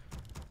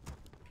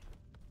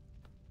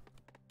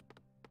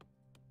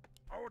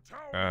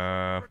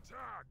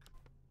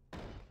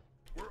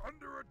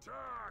 under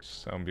attack.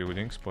 Some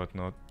buildings, but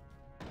not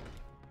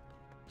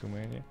too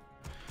many.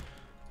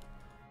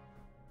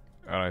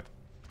 Alright.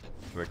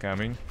 They're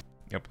coming.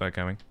 Yep, they're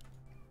coming.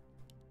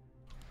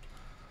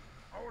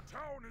 Our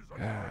town is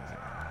under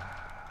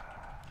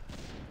attack.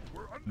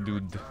 We're under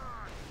Dude.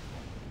 attack.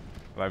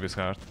 Life is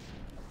hard.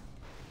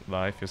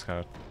 Life is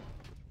hard.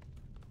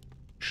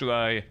 Should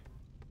I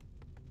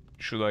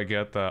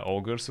get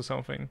ogres or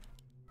something?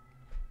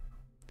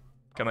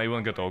 Can I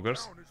even get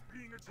ogres? Town is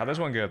being How does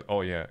attacked. one get?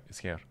 Oh yeah, it's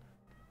here.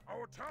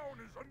 Our town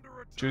is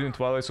under attack. Choosing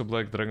Twilight so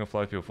Black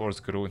Dragonflight will force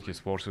Gru and his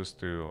forces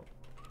to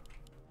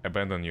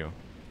abandon you.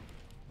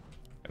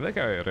 I think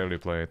I rarely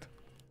play it.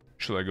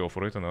 Should I go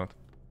for it or not?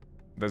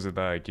 Does it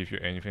give you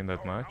anything that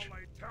Our much?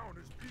 allied town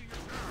is being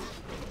attacked.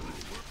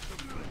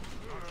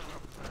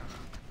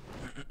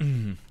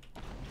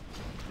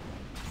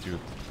 Dude.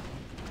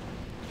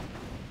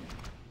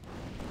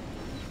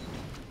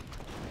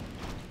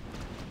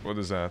 What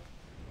is that?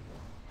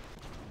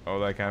 Oh,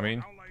 they're coming.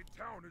 Allied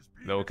town is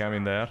being They'll come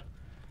in attacked.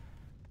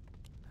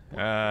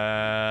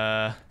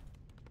 there.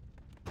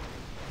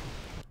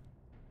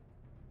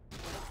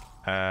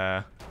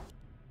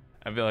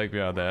 I feel like we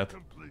are dead.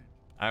 Complete.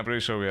 I'm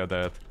pretty sure we are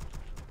dead.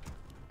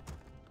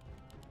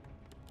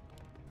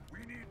 We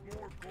need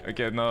more gold.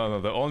 Okay, no,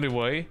 the only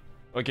way...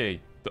 Okay,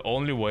 the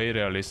only way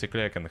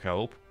realistically I can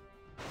help,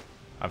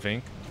 I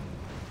think,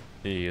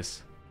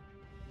 is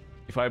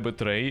if I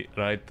betray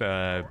right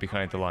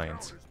behind the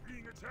lions. Town is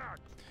being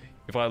attacked.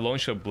 If I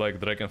launch a Black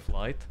Dragon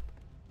Flight,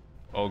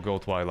 or go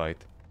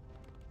Twilight,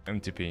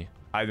 MTP.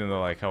 I don't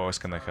know like how else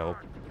can I help.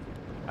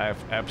 I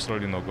have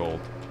absolutely no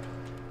gold.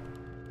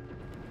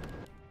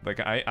 Like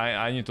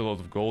I need a lot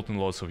of gold and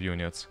lots of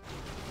units.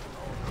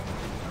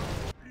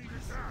 Being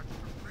attacked.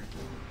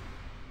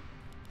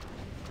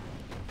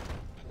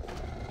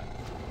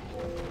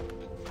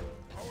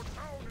 Our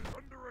town is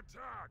under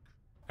attack.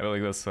 I feel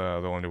like that's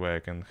the only way I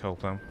can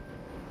help them.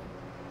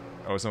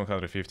 Oh,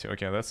 750.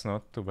 Okay, that's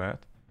not too bad.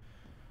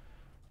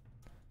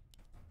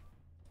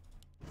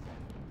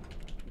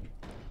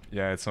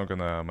 Yeah, it's not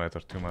gonna matter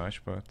too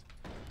much, but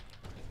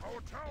Our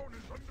town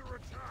is under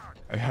attack.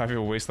 I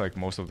will waste like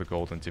most of the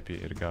gold on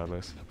TP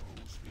regardless.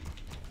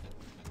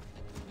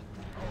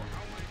 Our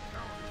allied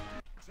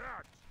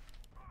town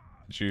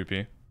is being attacked.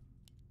 GUP.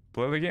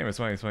 Play the game, it's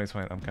fine, it's fine, it's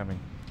fine. I'm coming.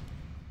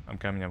 I'm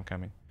coming, I'm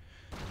coming.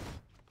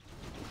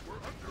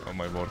 Oh,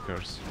 my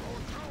workers.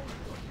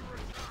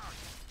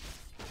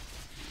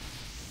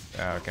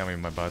 Yeah, coming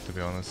in my butt, to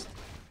be honest.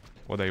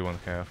 What do I even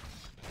have?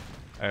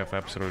 I have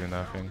absolutely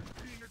nothing.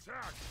 Being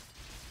attacked.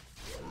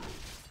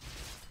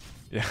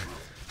 Yeah.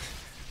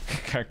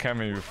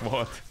 Coming with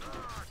what?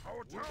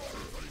 Our town is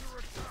under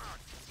attack.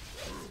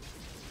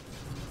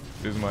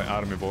 This is my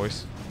army,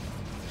 boys.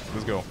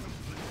 Let's go.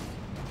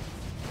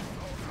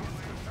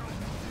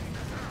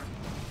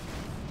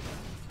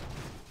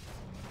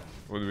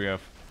 What do we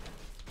have?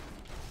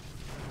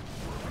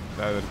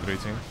 They're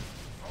retreating.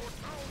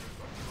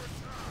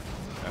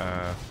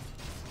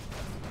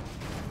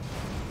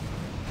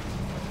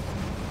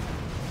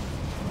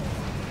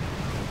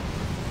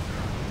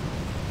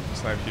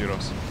 Snipe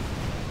heroes.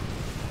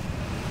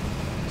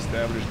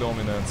 Establish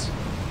dominance.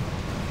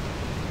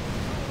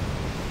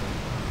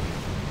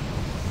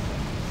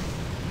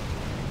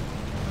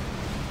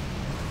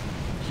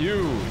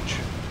 Huge!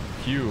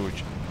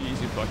 Huge.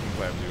 Easy fucking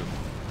clap, dude.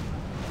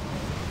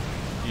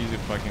 Easy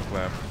fucking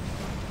clap.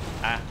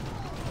 Ah.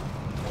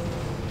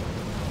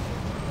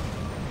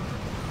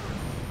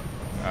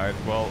 Alright,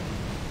 well...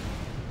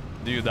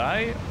 Do you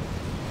die?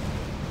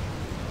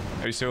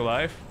 Are you still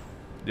alive?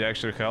 Do you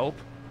actually help?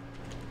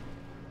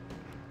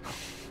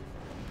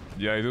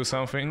 Did I do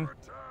something? Attack.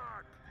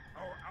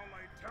 Our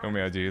allied town Tell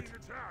me I is being did.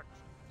 attacked.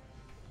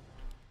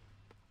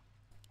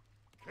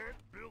 Can't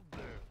build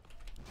there.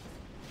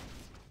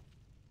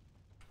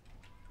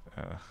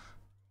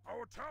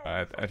 Our town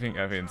Alright, is I think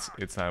under it's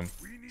attack. time.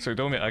 We need So you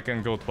told me I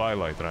can go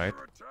Twilight, right?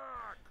 more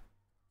attack.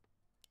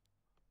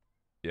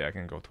 Yeah, I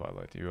can go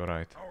Twilight, you're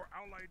right. Our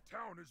allied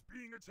town is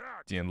being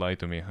attacked. Didn't lie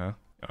to me, huh?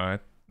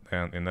 Alright,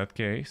 then in that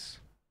case...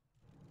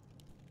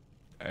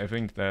 I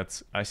think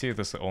that's... I see it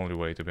as the only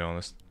way, to be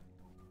honest.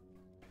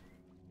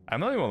 I'm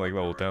not even like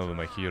level 10 with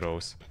my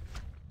heroes.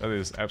 That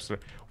is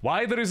absolutely...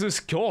 Why there is a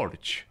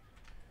Scourge?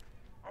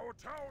 Our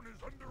town is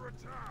under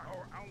attack.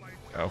 Our allied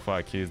Oh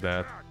fuck, he's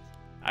dead. attacked.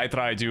 I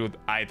tried, dude.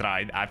 I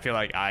tried. I feel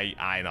like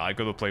I know I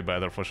could have played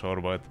better for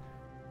sure, but...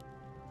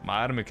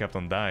 My army kept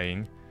on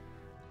dying.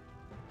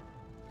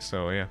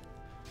 So, yeah.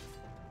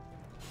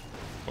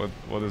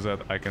 What is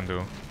that I can do?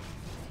 Our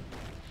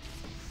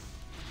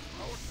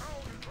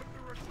town is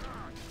under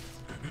attack.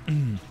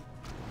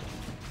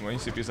 How many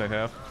CPs I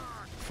have?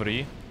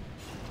 3?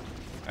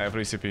 I have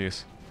 3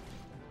 CPs.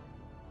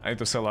 I need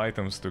to sell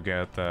items to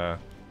get Our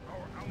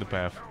the allied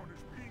path. town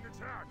is being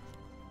attacked.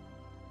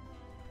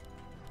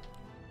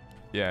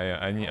 Yeah,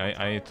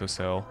 I need to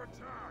sell. Under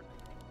attack.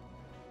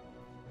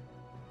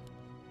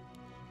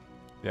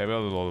 Yeah, we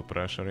have a lot of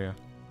pressure, yeah.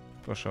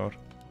 For sure.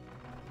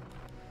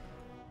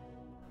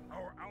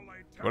 Our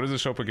allied town What is the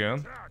shop again?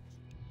 attacked.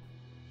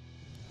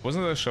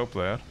 Wasn't there a shop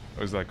there?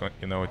 Or is it like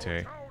in OT?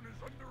 Town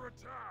is under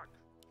attack.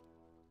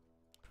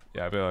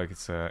 Yeah, I feel like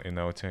it's in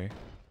OT.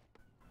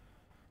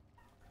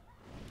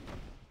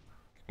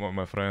 Come on,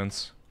 my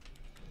friends.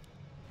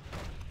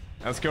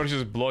 And Scourge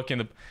is blocking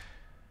the...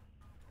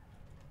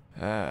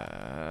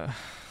 Our town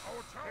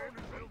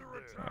is under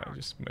attack.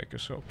 Just make a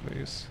shop,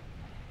 please.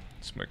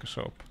 Just make a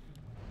shop.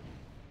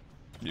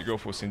 You go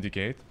for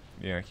Syndicate?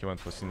 Yeah, he went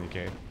for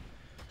Syndicate.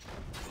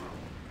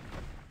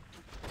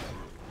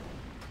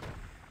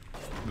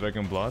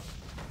 Dragon Blood.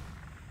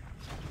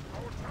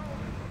 Our town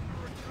is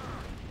under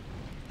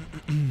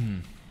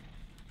attack.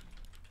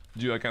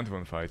 Dude, I can't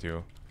even fight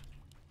you.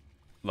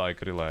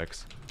 Like,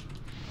 relax.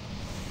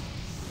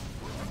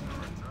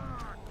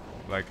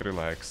 Like,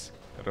 relax.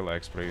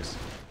 Relax, please.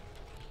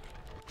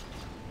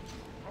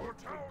 Our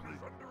town is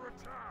under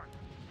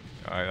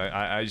attack.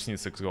 I just need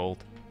 6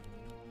 gold.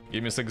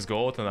 Give me 6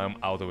 gold and I'm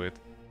out of it.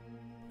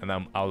 And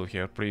I'm out of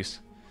here, please.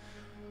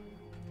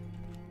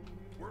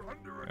 We're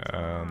under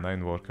attack.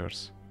 9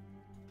 workers.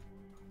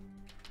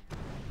 Our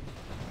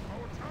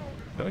town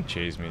is Don't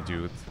chase me,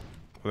 dude.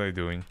 What are you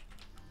doing?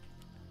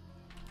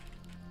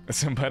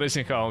 It's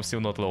embarrassing how I'm still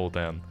not level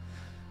 10.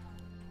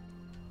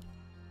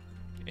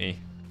 Eh,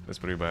 that's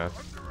pretty bad.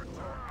 under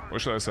attack.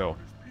 What should I sell?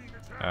 Being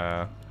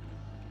attacked.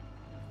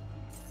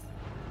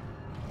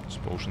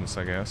 Just potions,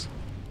 I guess.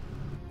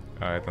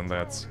 Alright, and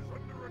that's...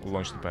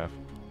 Launch the path.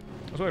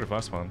 That's very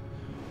fast one.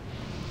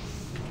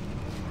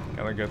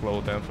 Can I get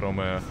level 10 from...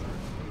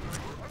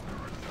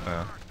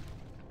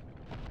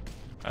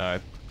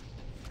 Alright.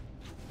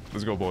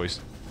 Let's go, boys.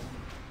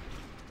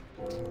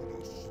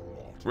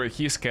 Wait,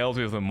 he scaled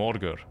with the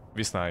Morgar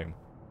this time.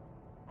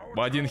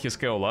 Why didn't he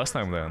scale last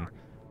time then?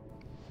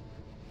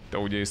 The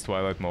OD's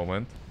Twilight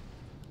moment.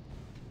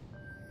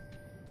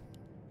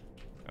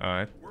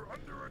 Alright. We're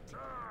under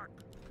attack.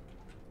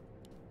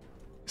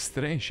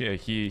 Strange, yeah,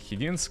 he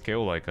didn't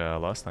scale like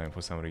last time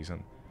for some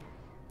reason.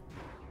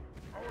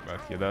 But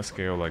he does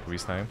scale like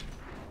this time.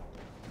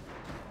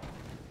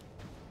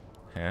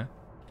 Huh?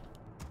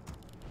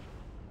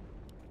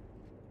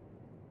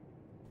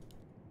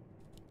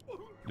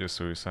 Just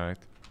suicide.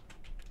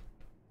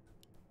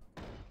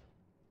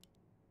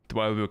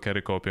 Twilight will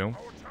carry copium.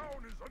 Our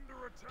town is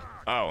under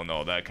attack. Oh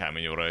no, that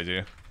coming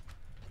already.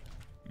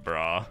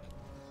 Bruh.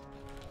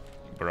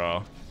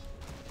 Bruh.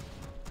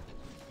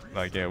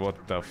 Like, yeah, what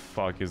the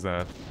fuck is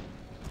that?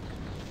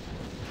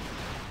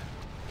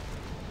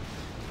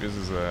 This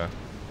is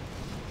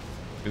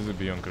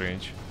beyond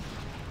cringe.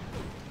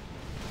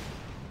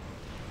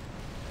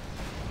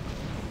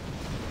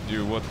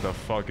 Dude, what the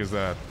fuck is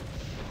that?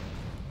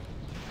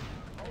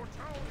 Our town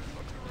is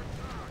under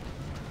attack.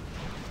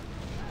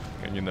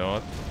 Can you know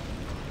it?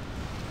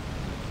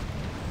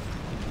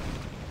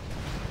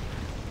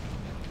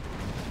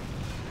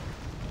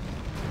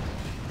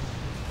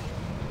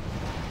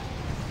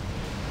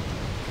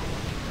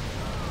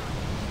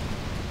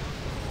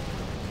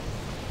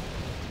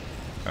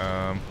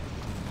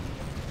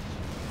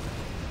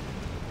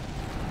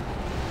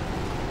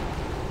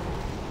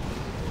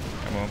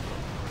 Come on.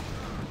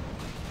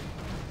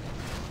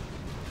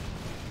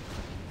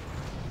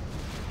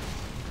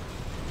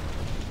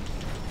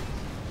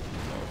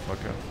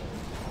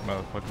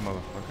 Motherfucker.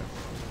 Motherfucker.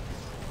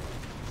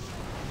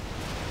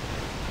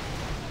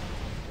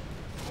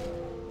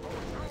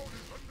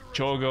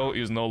 Cho'Gall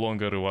is no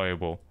longer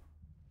reliable.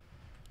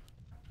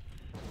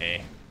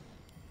 Eh.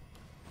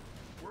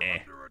 We're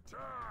under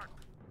attack.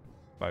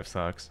 Life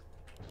sucks.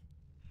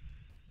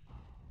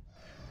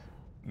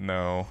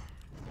 No.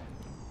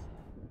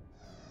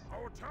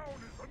 Our town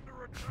is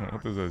under attack.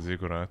 What is that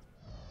ziggurat?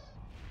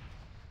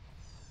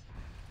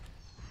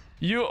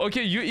 You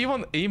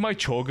even aim my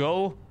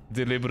Cho'Gall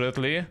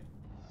deliberately?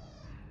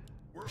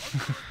 We're under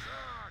attack.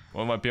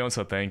 While my peons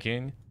are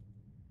tanking?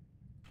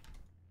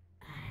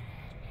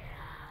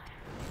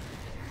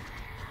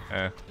 Eh.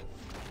 Our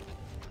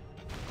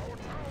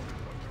town is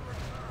under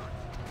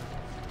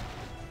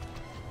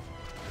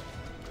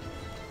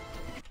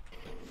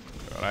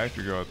attack. Alright,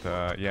 we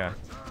got, yeah.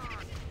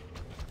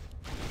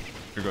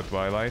 We got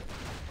Twilight.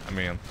 I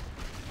mean...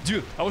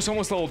 Dude, I was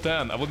almost level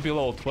 10. I would be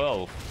level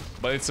 12.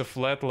 But it's a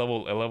flat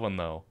level 11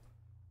 now.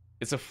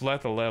 It's a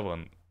flat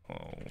 11.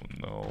 Oh,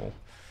 no.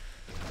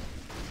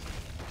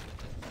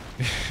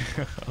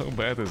 How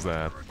bad is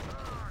that?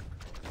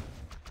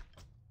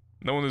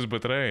 No one is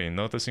betraying,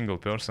 not a single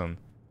person.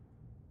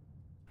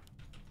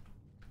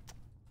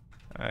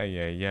 Ay,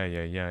 ay, ay,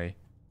 ay, ay.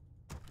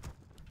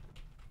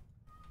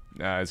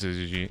 Nah, it's a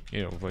GG.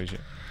 You know,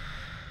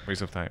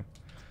 waste of time.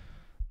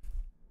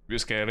 We're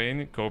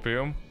scaling,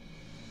 copium.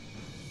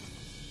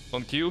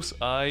 On kills,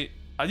 I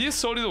did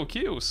solid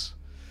kills.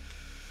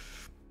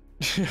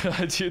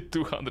 I did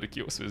 200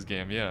 kills this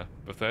game, yeah.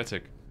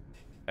 Pathetic.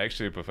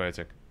 Actually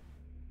pathetic.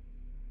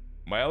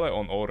 My ally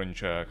on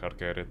orange hard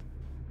carried.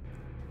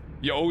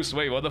 Yo,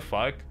 wait, what the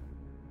fuck?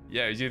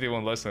 Yeah, you did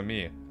even less than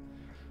me.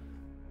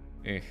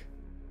 He's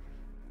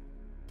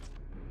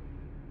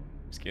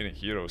getting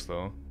heroes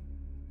though.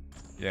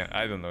 Yeah,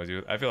 I don't know,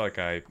 dude. I feel like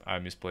I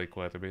misplayed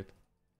quite a bit.